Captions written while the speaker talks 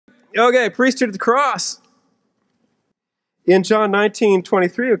Okay, priesthood of the cross. In John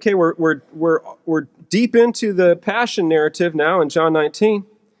 19:23, okay, we're deep into the passion narrative now in John 19.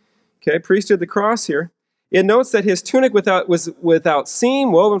 Okay, priesthood of the cross here. It notes that his tunic was without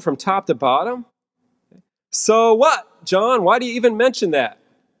seam, woven from top to bottom. So what, John? Why do you even mention that?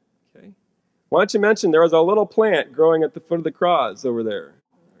 Okay, why don't you mention there was a little plant growing at the foot of the cross over there,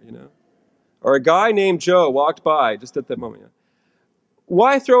 you know? Or a guy named Joe walked by just at that moment.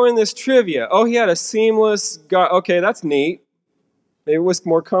 Why throw in this trivia? Oh, he had a seamless garment. Okay, that's neat. Maybe it was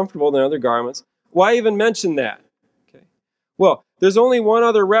more comfortable than other garments. Why even mention that? Okay. Well, there's only one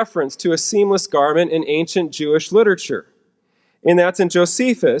other reference to a seamless garment in ancient Jewish literature. And that's in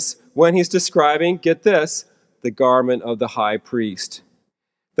Josephus when he's describing, get this, the garment of the high priest.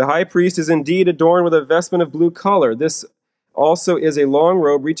 The high priest is indeed adorned with a vestment of blue color. This also is a long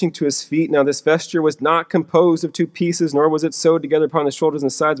robe reaching to his feet. Now this vesture was not composed of two pieces, nor was it sewed together upon the shoulders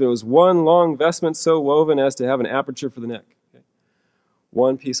and sides, but it was one long vestment so woven as to have an aperture for the neck. Okay.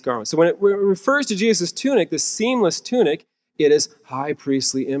 One piece garment. So when it refers to Jesus' tunic, this seamless tunic, it is high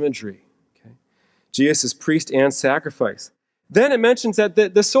priestly imagery. Okay. Jesus is priest and sacrifice. Then it mentions that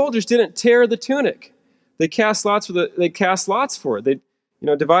the soldiers didn't tear the tunic. They cast lots for it. They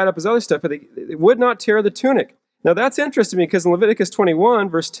divide up his other stuff, but they would not tear the tunic. Now that's interesting because in Leviticus 21,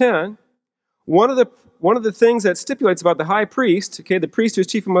 verse 10, one of the things that stipulates about the high priest, okay, the priest who is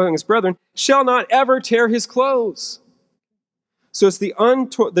chief among his brethren, shall not ever tear his clothes. So it's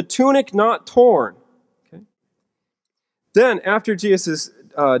the tunic not torn. Okay. Then after Jesus'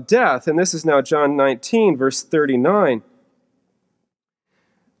 death, and this is now John 19, verse 39,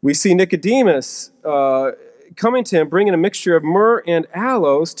 we see Nicodemus coming to him, bringing a mixture of myrrh and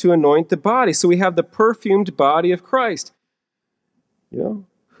aloes to anoint the body. So we have the perfumed body of Christ. You know,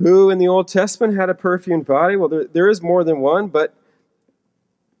 who in the Old Testament had a perfumed body? Well, there is more than one, but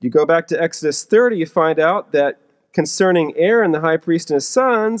you go back to Exodus 30, you find out that concerning Aaron, the high priest, and his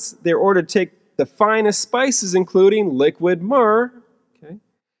sons, they're ordered to take the finest spices, including liquid myrrh, okay,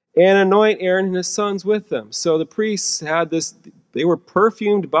 and anoint Aaron and his sons with them. So the priests had this, they were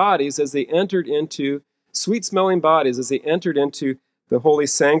perfumed bodies as they entered into sweet-smelling bodies as they entered into the holy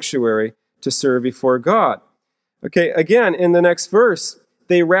sanctuary to serve before God. Okay, again, in the next verse,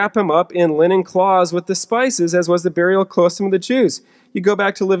 they wrap him up in linen cloths with the spices, as was the burial custom of the Jews. You go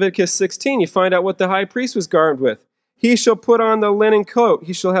back to Leviticus 16, you find out what the high priest was garbed with. He shall put on the linen coat.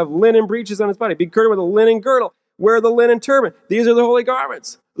 He shall have linen breeches on his body. Be girded with a linen girdle. Wear the linen turban. These are the holy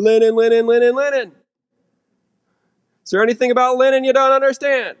garments. Linen, linen, linen, linen. Is there anything about linen you don't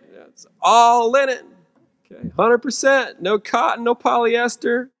understand? It's all linen. Okay, 100%, no cotton, no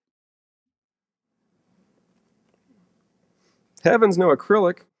polyester. Heavens, no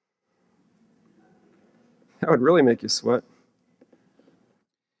acrylic. That would really make you sweat.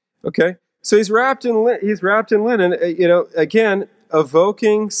 Okay, so he's wrapped in linen, again,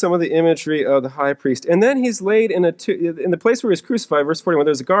 evoking some of the imagery of the high priest. And then he's laid in the place where he's crucified, verse 41,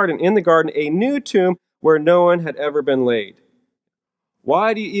 there's a garden, in the garden, a new tomb where no one had ever been laid.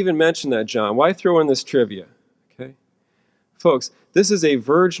 Why do you even mention that, John? Why throw in this trivia? Okay, folks, this is a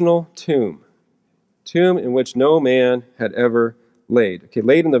virginal tomb in which no man had ever laid. Okay,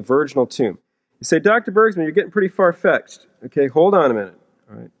 laid in the virginal tomb. You say, Dr. Bergsma, you're getting pretty far-fetched. Okay, hold on a minute.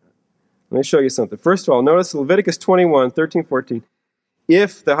 All right, let me show you something. First of all, notice Leviticus 21, 13, 14.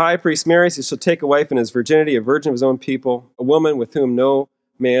 If the high priest marries, he shall take a wife in his virginity, a virgin of his own people, a woman with whom no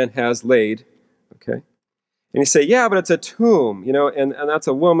man has laid. Okay. And you say, yeah, but it's a tomb, and that's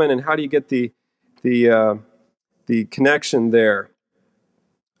a woman, and how do you get the connection there?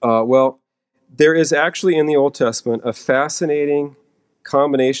 Well, there is actually in the Old Testament a fascinating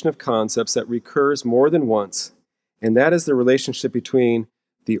combination of concepts that recurs more than once, and that is the relationship between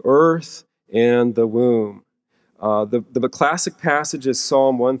the earth and the womb. The classic passage is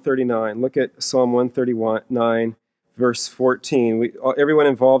Psalm 139. Look at Psalm 139, verse 14. Everyone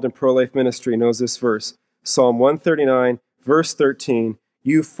involved in pro-life ministry knows this verse. Psalm 139, verse 13,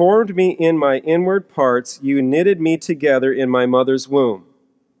 you formed me in my inward parts, you knitted me together in my mother's womb.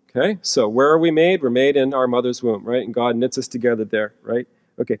 Okay, so where are we made? We're made in our mother's womb, right? And God knits us together there, right?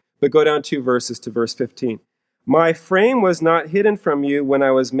 Okay, but go down 2 verses to verse 15. My frame was not hidden from you when I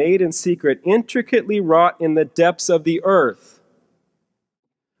was made in secret, intricately wrought in the depths of the earth.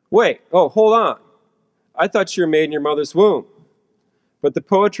 Wait, hold on. I thought you were made in your mother's womb. But the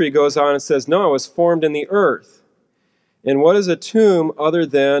poetry goes on and says, no, I was formed in the earth. And what is a tomb other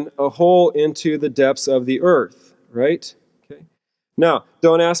than a hole into the depths of the earth, right? Okay. Now,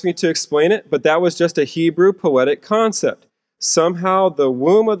 don't ask me to explain it, but that was just a Hebrew poetic concept. somehow the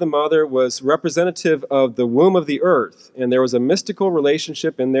womb of the mother was representative of the womb of the earth, and there was a mystical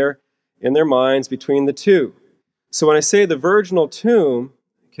relationship in their minds between the two. So when I say the virginal tomb,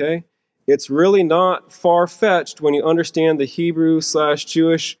 okay, it's really not far-fetched when you understand the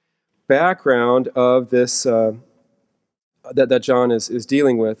Hebrew/Jewish background of this that John is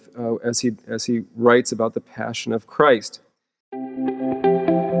dealing with as he writes about the Passion of Christ.